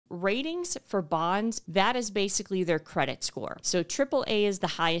ratings for bonds, that is basically their credit score. So AAA is the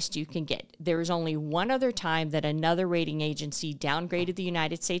highest you can get. There is only one other time that another rating agency downgraded the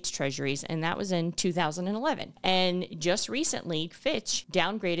United States Treasuries, and that was in 2011. And just recently, Fitch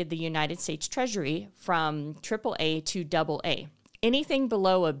downgraded the United States Treasury from AAA to AA. Anything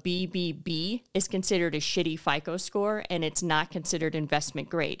below a BBB is considered a shitty FICO score, and it's not considered investment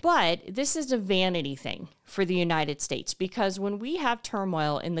grade. But this is a vanity thing for the United States, because when we have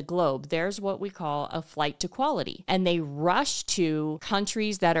turmoil in the globe, there's what we call a flight to quality, and they rush to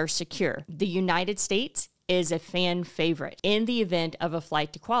countries that are secure. The United States is a fan favorite in the event of a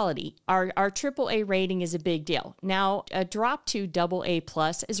flight to quality. Our AAA rating is a big deal. Now, a drop to AA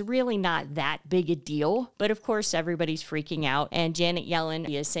plus is really not that big a deal, but of course everybody's freaking out, and Janet Yellen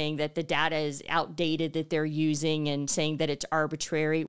is saying that the data is outdated that they're using and saying that it's arbitrary.